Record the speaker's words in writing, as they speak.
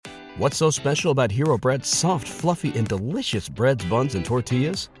What's so special about Hero Bread's soft, fluffy, and delicious breads, buns, and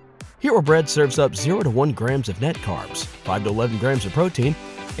tortillas? Hero Bread serves up 0 to 1 grams of net carbs, 5 to 11 grams of protein,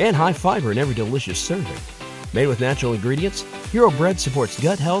 and high fiber in every delicious serving. Made with natural ingredients, Hero Bread supports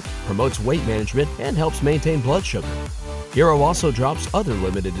gut health, promotes weight management, and helps maintain blood sugar. Hero also drops other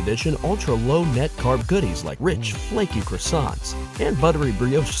limited edition ultra-low net carb goodies like rich, flaky croissants and buttery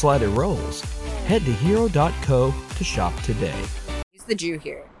brioche slider rolls. Head to hero.co to shop today. Who's the Jew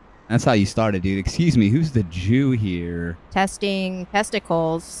here? That's how you started, dude. Excuse me, who's the Jew here? Testing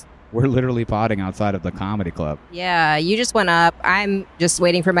testicles. We're literally potting outside of the comedy club. Yeah, you just went up. I'm just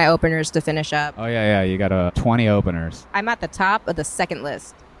waiting for my openers to finish up. Oh, yeah, you got 20 openers. I'm at the top of the second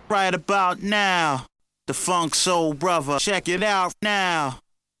list. Right about now, the Funk Soul Brother. Check it out now.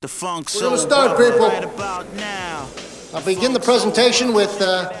 The Funk Soul We're gonna start, Brother. people. Right about now. I'll begin the presentation with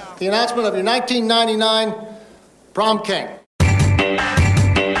the announcement of your 1999 Prom King.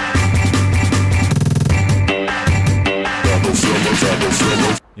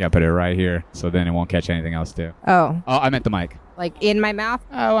 Yeah, put it right here, so then it won't catch anything else, too. Oh, Oh, I meant the mic. like in my mouth?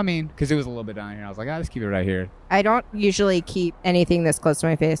 Oh, I mean, because it was a little bit down here. I was like, just keep it right here. I don't usually keep anything this close to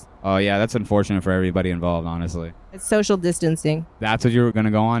my face. Oh, yeah, that's unfortunate for everybody involved, honestly. It's social distancing. That's what you were going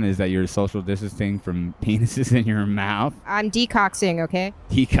to go on, is that you're social distancing from penises in your mouth? I'm decoxing, okay?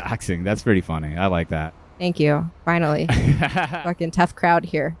 Decoxing. That's pretty funny. I like that. Thank you. Finally. Fucking tough crowd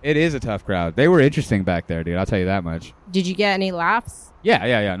here. It is a tough crowd. They were interesting back there, dude. I'll tell you that much. Did you get any laughs?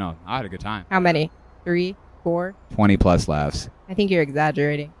 Yeah. No, I had a good time. How many? 3, 4? 20 plus laughs. I think you're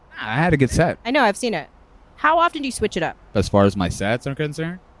exaggerating. I had a good set. I know, I've seen it. How often do you switch it up? As far as my sets are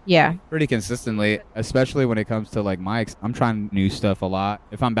concerned, Yeah. pretty consistently, especially when it comes to like mics. I'm trying new stuff a lot.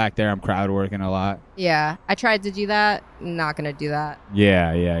 If I'm back there, I'm crowd working a lot. Yeah. I tried to do that. Not going to do that.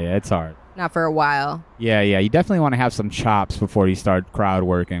 Yeah. It's hard. Not for a while. Yeah. You definitely want to have some chops before you start crowd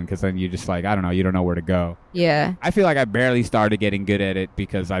working, because then you just like, I don't know, you don't know where to go. Yeah. I feel like I barely started getting good at it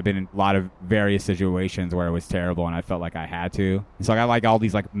because I've been in a lot of various situations where it was terrible and I felt like I had to. So I like all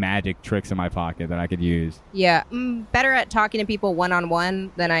these like magic tricks in my pocket that I could use. Yeah. I'm better at talking to people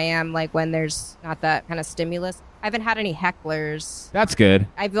one-on-one than I am like when there's not that kind of stimulus. I haven't had any hecklers. That's good.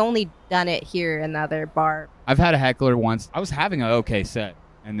 I've only done it here in the other bar. I've had a heckler once. I was having an okay set,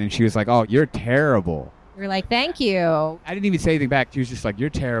 and then she was like, "Oh, you're terrible." You're like, thank you. I didn't even say anything back. She was just like, "You're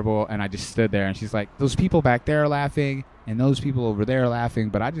terrible," and I just stood there, and she's like, "Those people back there are laughing, and those people over there are laughing,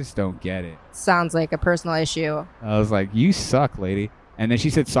 but I just don't get it." Sounds like a personal issue. I was like, "You suck, lady." And then she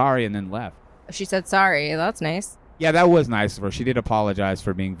said sorry and then left. She said sorry. That's nice. Yeah, that was nice of her. She did apologize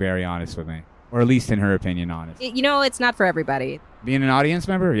for being very honest with me. Or at least in her opinion, honest. You know, it's not for everybody. Being an audience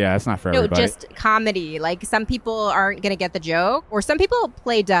member? Yeah, it's not for everybody. No, just comedy. Like, some people aren't going to get the joke. Or some people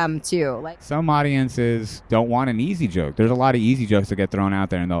play dumb, too. Like, some audiences don't want an easy joke. There's a lot of easy jokes that get thrown out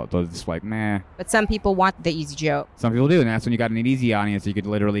there, and they'll just like, meh. But some people want the easy joke. Some people do, and that's when you got an easy audience. You could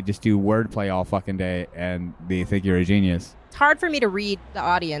literally just do wordplay all fucking day, and they think you're a genius. It's hard for me to read the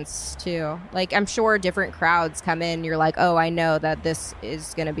audience, too. Like, I'm sure different crowds come in, you're like, oh, I know that this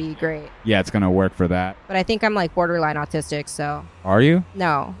is going to be great. Yeah, it's going to work for that. But I think I'm, like, borderline autistic, so... Are you?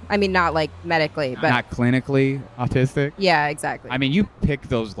 No. I mean, not, like, medically, but... Not clinically autistic? Yeah, exactly. I mean, you picked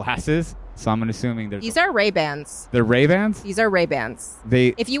those glasses, so I'm assuming there's... These are Ray-Bans. They're Ray-Bans? These are Ray-Bans.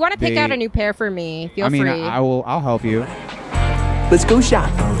 If you want to pick out a new pair for me, feel free. I'll help you. Let's go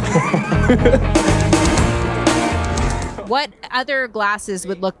shopping. What other glasses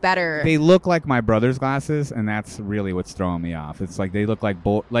would look better? They look like my brother's glasses, and that's really what's throwing me off. It's like they look like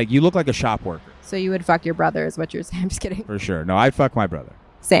you look like a shop worker. So you would fuck your brother is what you're saying. I'm just kidding. For sure. No, I'd fuck my brother.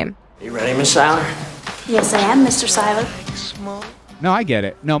 Same. You ready, Miss Seiler? Yes, I am, Mr. Seiler. No, I get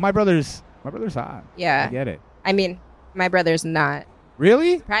it. No, my brother's hot. Yeah. I get it. I mean, my brother's not.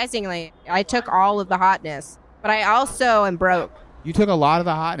 Really? Surprisingly, I took all of the hotness, but I also am broke. You took a lot of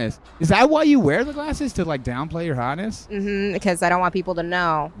the hotness. Is that why you wear the glasses, to like downplay your hotness? Mm-hmm, because I don't want people to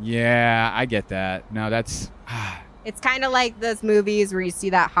know. Yeah, I get that. No, that's... It's kind of like those movies where you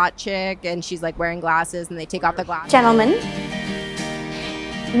see that hot chick and she's like wearing glasses and they take off the glasses. Gentlemen,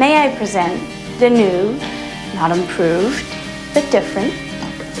 may I present the new, not improved, but different,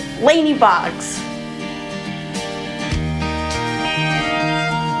 Laney Boggs.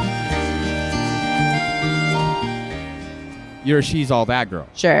 You're a She's All That girl.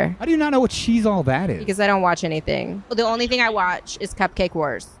 Sure. How do you not know what She's All That is? Because I don't watch anything. The only thing I watch is Cupcake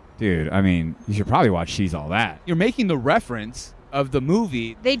Wars. Dude, I mean, you should probably watch She's All That. You're making the reference of the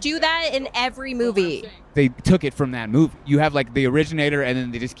movie. They do that in every movie. They took it from that movie. You have like the originator, and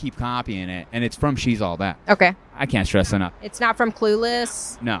then they just keep copying it, and it's from She's All That. Okay. I can't stress enough. It's not from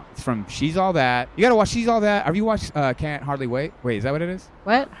Clueless. No, it's from She's All That. You gotta watch She's All That. Have you watched Can't Hardly Wait? Wait, is that what it is?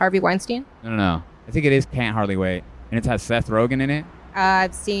 What? Harvey Weinstein? No. I think it is Can't Hardly Wait, and it has Seth Rogen in it.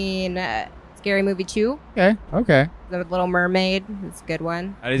 I've seen Scary Movie 2. Okay. The Little Mermaid. It's a good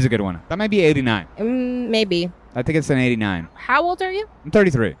one. That is a good one. That might be 89. Maybe. I think it's an 89. How old are you? I'm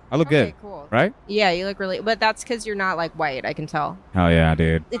 33. I look Okay, good. cool. Right? Yeah, you look really... But that's because you're not, like, white, I can tell. Oh, yeah,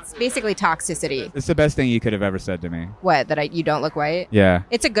 dude. It's basically toxicity. It's the best thing you could have ever said to me. What? That you don't look white? Yeah.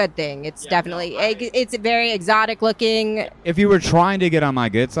 It's a good thing. It's definitely... It's very exotic looking. If you were trying to get on my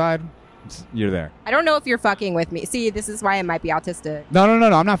good side, you're there. I don't know if you're fucking with me. See, this is why I might be autistic. No.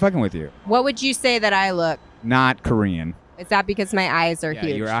 I'm not fucking with you. What would you say that I look? Not Korean. Is that because my eyes are Yeah,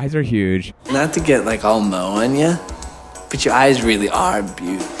 huge? your eyes are huge. Not to get like all Mo on you, but your eyes really are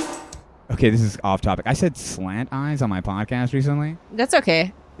beautiful. Okay, this is off topic. I said slant eyes on my podcast recently. That's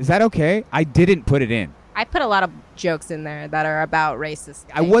okay. Is that okay? I didn't put it in. I put a lot of jokes in there that are about racist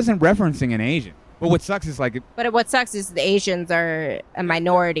I things. wasn't referencing an Asian. But what sucks is like But what sucks is the Asians are a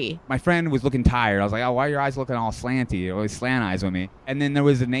minority. my friend was looking tired. I was like, oh, why are your eyes looking all slanty? You always slant eyes with me. And then there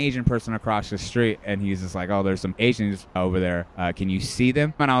was an Asian person across the street, and he's just like, oh, there's some Asians over there. Can you see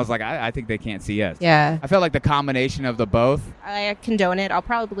them? And I was like, I think they can't see us. Yeah. I felt like the combination of the both. I condone it. I'll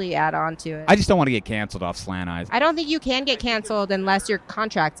probably add on to it. I just don't want to get canceled off slant eyes. I don't think you can get canceled unless you're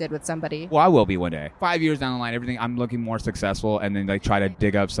contracted with somebody. Well, I will be one day. 5 years down the line, everything, I'm looking more successful, and then like try to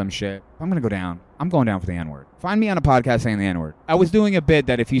dig up some shit. I'm going to go down. I'm going down for the N-word. Find me on a podcast saying the N-word. I was doing a bit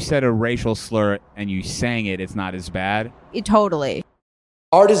that if you said a racial slur and you sang it, it's not as bad. Totally.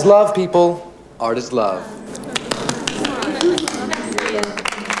 Art is love, people. Art is love.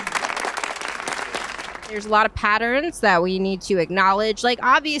 There's a lot of patterns that we need to acknowledge. Like,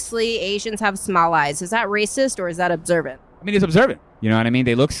 obviously, Asians have small eyes. Is that racist or is that observant? I mean, it's observant. You know what I mean?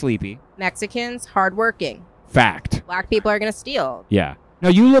 They look sleepy. Mexicans, hardworking. Fact. Black people are going to steal. Yeah. No,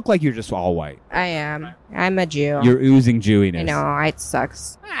 you look like you're just all white. I am. I'm a Jew. You're oozing Jewiness. I know. It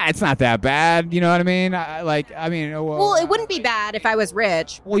sucks. It's not that bad. You know what I mean? Well, it wouldn't be bad if I was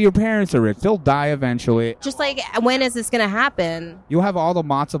rich. Well, your parents are rich. They'll die eventually. Just like, when is this going to happen? You'll have all the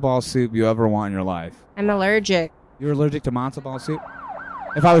matzo ball soup you ever want in your life. I'm allergic. You're allergic to matzo ball soup?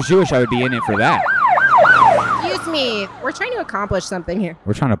 If I was Jewish, I would be in it for that. Excuse me. We're trying to accomplish something here.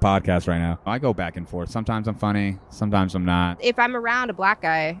 We're trying to podcast right now. I go back and forth. Sometimes I'm funny. Sometimes I'm not. If I'm around a black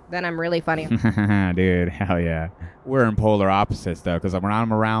guy, then I'm really funny. Dude, hell yeah. We're in polar opposites, though, because when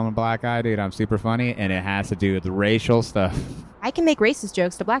I'm around a black guy, dude, I'm super funny, and it has to do with racial stuff. I can make racist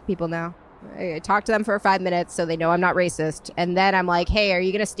jokes to black people now. I talk to them for 5 minutes so they know I'm not racist. And then I'm like, hey, are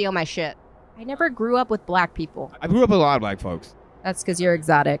you going to steal my shit? I never grew up with black people. I grew up with a lot of black folks. That's because you're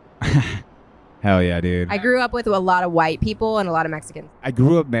exotic. Hell yeah, dude. I grew up with a lot of white people and a lot of Mexicans. I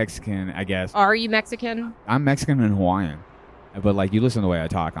grew up Mexican, I guess. Are you Mexican? I'm Mexican and Hawaiian. But, like, you listen to the way I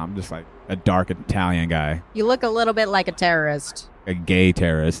talk, I'm just, like, a dark Italian guy. You look a little bit like a terrorist. A gay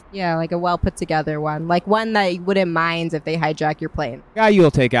terrorist. Yeah, like a well-put-together one. Like one that you wouldn't mind if they hijack your plane. Guy you'll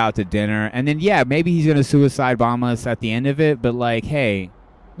take out to dinner, and then, yeah, maybe he's going to suicide bomb us at the end of it, but, like, hey,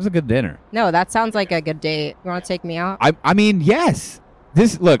 it was a good dinner. No, that sounds like a good date. You want to take me out? I mean, yes.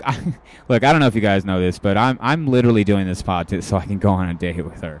 Look, I don't know if you guys know this, but I'm literally doing this podcast so I can go on a date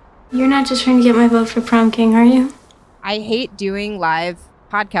with her. You're not just trying to get my vote for prom king, are you? I hate doing live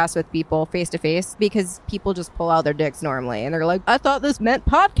podcasts with people face to face because people just pull out their dicks normally and they're like, I thought this meant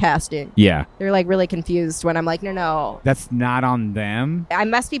podcasting. Yeah. They're like really confused when I'm like, no. That's not on them. I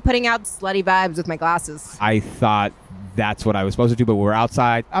must be putting out slutty vibes with my glasses. I thought that's what I was supposed to do, but we're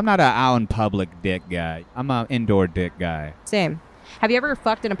outside. I'm not an out in public dick guy. I'm an indoor dick guy. Same. Have you ever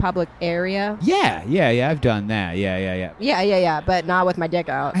fucked in a public area? Yeah, I've done that. Yeah. Yeah, but not with my dick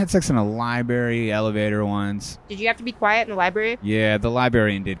out. I had sex in a library elevator once. Did you have to be quiet in the library? Yeah, the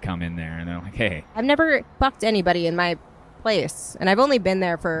librarian did come in there, and they're like, hey. I've never fucked anybody in my place, and I've only been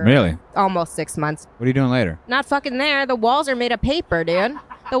there for really almost 6 months. What are you doing later? Not fucking there. The walls are made of paper, dude.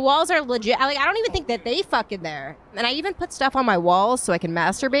 The walls are legit. Like, I don't even think that they fuck in there. And I even put stuff on my walls so I can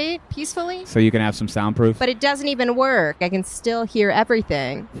masturbate peacefully. So you can have some soundproof? But it doesn't even work. I can still hear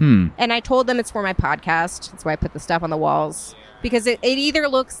everything. And I told them it's for my podcast. That's why I put the stuff on the walls. Because it either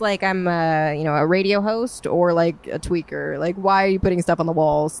looks like I'm a radio host or like a tweaker. Like, why are you putting stuff on the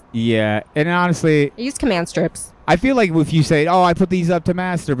walls? Yeah, and honestly, I use command strips. I feel like if you say, oh, I put these up to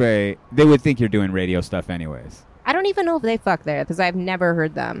masturbate, they would think you're doing radio stuff anyways. I don't even know if they fuck there because I've never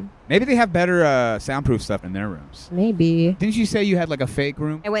heard them. Maybe they have better soundproof stuff in their rooms. Maybe. Didn't you say you had like a fake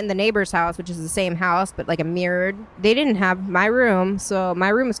room? I went in the neighbor's house, which is the same house, but like a mirrored. They didn't have my room, so my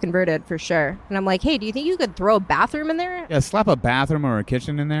room was converted for sure. And I'm like, hey, do you think you could throw a bathroom in there? Yeah, slap a bathroom or a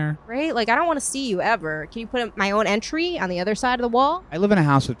kitchen in there. Right? Like, I don't want to see you ever. Can you put my own entry on the other side of the wall? I live in a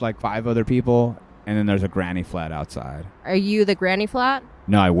house with like 5 other people, and then there's a granny flat outside. Are you the granny flat?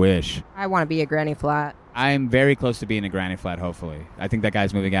 No, I wish. I want to be a granny flat. I'm very close to being a granny flat, hopefully. I think that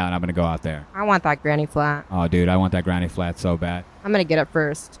guy's moving out, and I'm going to go out there. I want that granny flat. Oh, dude, I want that granny flat so bad. I'm going to get it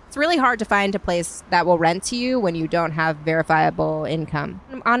first. It's really hard to find a place that will rent to you when you don't have verifiable income.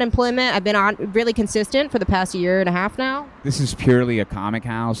 Unemployment, I've been really consistent for the past year and a half now. This is purely a comic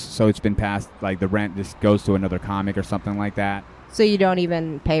house, so it's been passed, like the rent just goes to another comic or something like that. So you don't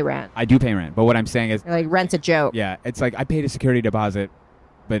even pay rent? I do pay rent, but what I'm saying is... Like, rent's a joke. Yeah, it's like I paid a security deposit,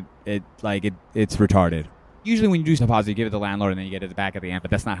 but it's retarded. Usually when you do deposit, you give it to the landlord and then you get it back at the end,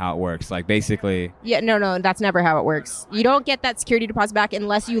 but that's not how it works. Like, basically... Yeah, no, that's never how it works. You don't get that security deposit back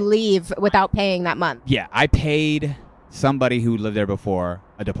unless you leave without paying that month. Yeah, I paid somebody who lived there before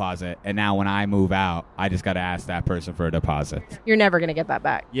a deposit, and now when I move out, I just got to ask that person for a deposit. You're never going to get that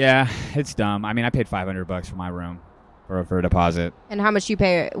back. Yeah, it's dumb. I mean, I paid $500 for my room for a deposit. And how much do you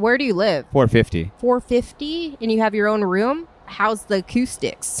pay? Where do you live? $450. $450? And you have your own room? How's the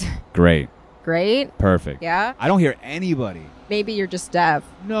acoustics? Great. Great? Perfect. Yeah? I don't hear anybody. Maybe you're just deaf.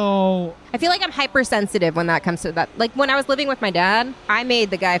 No. I feel like I'm hypersensitive when that comes to that. Like, when I was living with my dad, I made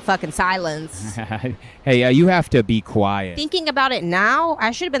the guy fucking silence. Hey, you have to be quiet. Thinking about it now,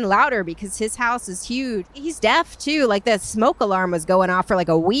 I should have been louder because his house is huge. He's deaf, too. Like, the smoke alarm was going off for like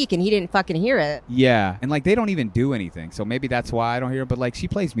a week and he didn't fucking hear it. Yeah. And like, they don't even do anything. So maybe that's why I don't hear it. But like, she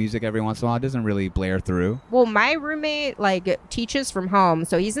plays music every once in a while. It doesn't really blare through. Well, my roommate, like, teaches from home.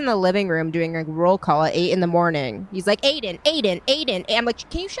 So he's in the living room doing a roll call at 8 in the morning. He's like, Aiden. And I'm like,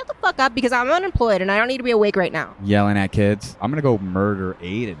 can you shut the fuck up? Because I'm unemployed and I don't need to be awake right now. Yelling at kids. I'm going to go murder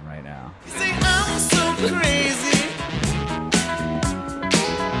Aiden right now. You say I'm so crazy.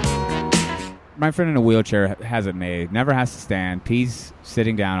 My friend in a wheelchair has it made. Never has to stand. Pees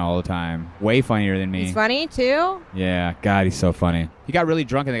sitting down all the time. Way funnier than me. He's funny, too? Yeah. God, he's so funny. He got really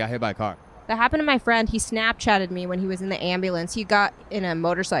drunk and they got hit by a car. That happened to my friend. He Snapchatted me when he was in the ambulance. He got in a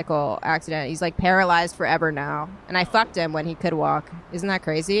motorcycle accident. He's like paralyzed forever now. And I fucked him when he could walk. Isn't that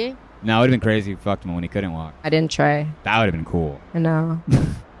crazy? No, it would have been crazy if you fucked him when he couldn't walk. I didn't try. That would have been cool. I know.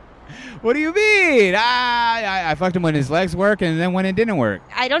 What do you mean? I fucked him when his legs work and then when it didn't work.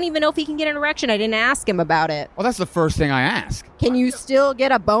 I don't even know if he can get an erection. I didn't ask him about it. Well, that's the first thing I ask. Can you still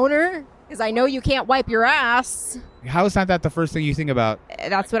get a boner? Because I know you can't wipe your ass. How is that the first thing you think about?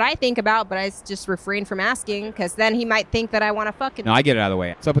 That's what I think about, but I just refrain from asking because then he might think that I want to fuck him. No, I get it out of the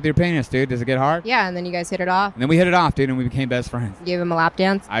way. What's up with your penis, dude? Does it get hard? Yeah, and then you guys hit it off. And then we hit it off, dude, and we became best friends. Gave him a lap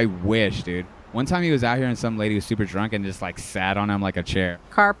dance. I wish, dude. One time he was out here and some lady was super drunk and just like sat on him like a chair.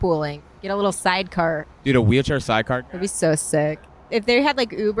 Carpooling. Get a little sidecar. Dude, a wheelchair sidecar? That'd be so sick. If they had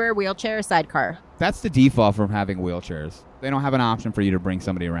like Uber, wheelchair, sidecar. That's the default from having wheelchairs. They don't have an option for you to bring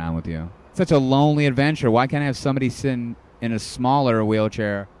somebody around with you. Such a lonely adventure. Why can't I have somebody sitting in a smaller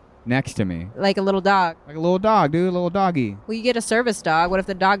wheelchair next to me? Like a little dog. Like a little dog, dude. A little doggy. Well, you get a service dog. What if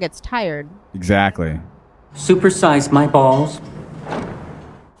the dog gets tired? Exactly. Supersize my balls.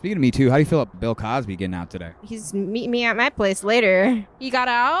 Speaking of Me Too, how do you feel about Bill Cosby getting out today? He's meeting me at my place later. He got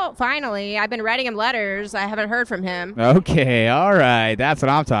out, finally. I've been writing him letters. I haven't heard from him. Okay, all right. That's what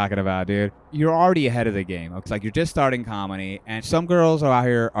I'm talking about, dude. You're already ahead of the game. It's like you're just starting comedy, and some girls out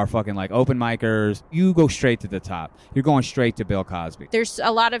here are fucking like open micers. You go straight to the top. You're going straight to Bill Cosby. There's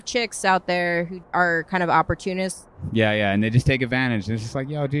a lot of chicks out there who are kind of opportunists. Yeah, and they just take advantage. It's just like,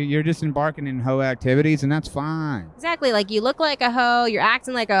 yo, dude, you're just embarking in hoe activities, and that's fine. Exactly. Like, you look like a hoe, you're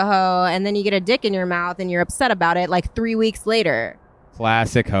acting like a hoe, and then you get a dick in your mouth, and you're upset about it like 3 weeks later.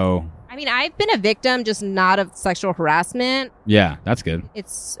 Classic hoe. I mean, I've been a victim, just not of sexual harassment. Yeah, that's good.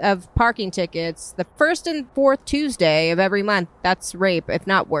 It's of parking tickets. The first and fourth Tuesday of every month, that's rape, if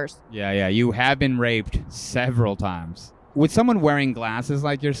not worse. Yeah, you have been raped several times. With someone wearing glasses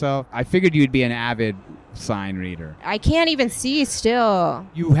like yourself, I figured you'd be an avid sign reader. I can't even see still.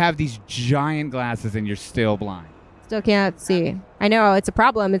 You have these giant glasses and you're still blind. Still can't see. I know, it's a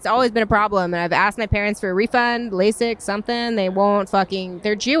problem. It's always been a problem. And I've asked my parents for a refund, LASIK, something. They won't fucking...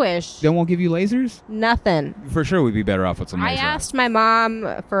 They're Jewish. They won't give you lasers? Nothing. For sure we'd be better off with some lasers. I asked my mom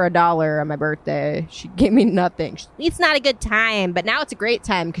for $1 on my birthday. She gave me nothing. It's not a good time, but now it's a great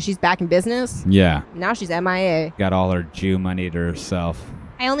time because she's back in business. Yeah. Now she's MIA. Got all her Jew money to herself.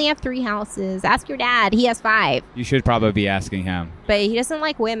 I only have 3 houses. Ask your dad. He has 5. You should probably be asking him. But he doesn't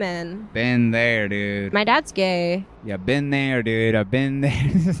like women. Been there, dude. My dad's gay. Yeah, been there, dude. I've been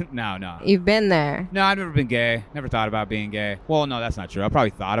there. No. You've been there. No, I've never been gay. Never thought about being gay. Well, no, that's not true. I probably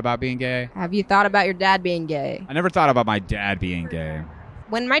thought about being gay. Have you thought about your dad being gay? I never thought about my dad being gay.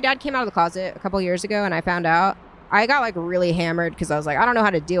 When my dad came out of the closet a couple years ago and I found out, I got like really hammered because I was like, I don't know how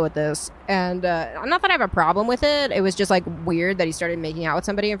to deal with this. And not that I have a problem with it. It was just like weird that he started making out with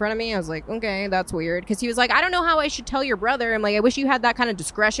somebody in front of me. I was like, okay, that's weird. Because he was like, I don't know how I should tell your brother. I'm like, I wish you had that kind of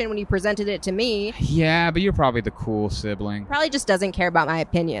discretion when you presented it to me. Yeah, but you're probably the cool sibling. Probably just doesn't care about my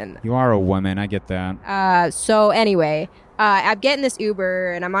opinion. You are a woman. I get that. So anyway, I'm getting this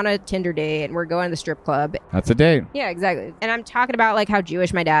Uber and I'm on a Tinder date and we're going to the strip club. That's a date. Yeah, exactly. And I'm talking about like how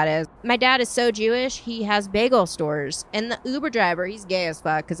Jewish my dad is. My dad is so Jewish, he has bagel stores. And the Uber driver, he's gay as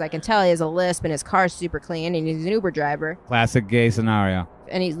fuck because I can tell he has a lisp and his car's super clean and he's an Uber driver. Classic gay scenario.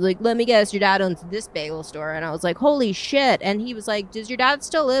 And he's like, let me guess, your dad owns this bagel store. And I was like, holy shit. And he was like, does your dad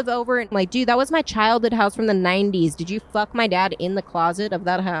still live over? And I'm like, dude, that was my childhood house from the 90s. Did you fuck my dad in the closet of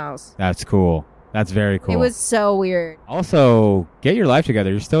that house? That's cool. That's very cool. It was so weird. Also, get your life together.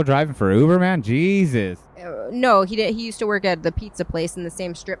 You're still driving for Uber, man? Jesus. No, he used to work at the pizza place in the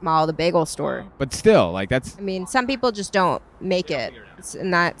same strip mall, the bagel store. But still, like that's... I mean, some people just don't make it.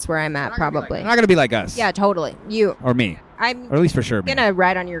 And that's where I'm at, probably. They're not going to be like us. Yeah, totally. You. Or me. I'm or at least for sure. Going to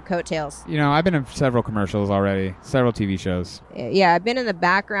ride on your coattails. You know, I've been in several commercials already. Several TV shows. Yeah, I've been in the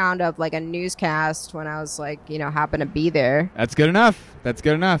background of like a newscast when I was like, happened to be there. That's good enough. That's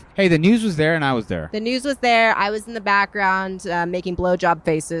good enough. Hey, the news was there and I was there. The news was there. I was in the background making blowjob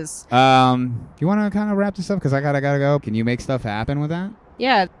faces. Do you want to kind of wrap this up? Because I gotta go. Can you make stuff happen with that?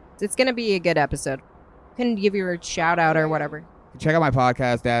 Yeah, it's going to be a good episode. Can give you a shout out or whatever. Check out my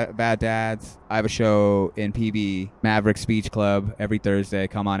podcast, Bad Dads. I have a show in PB, Maverick Speech Club, every Thursday.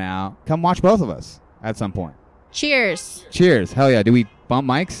 Come on out. Come watch both of us at some point. Cheers. Cheers. Hell yeah. Do we bump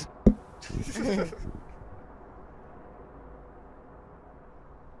mics?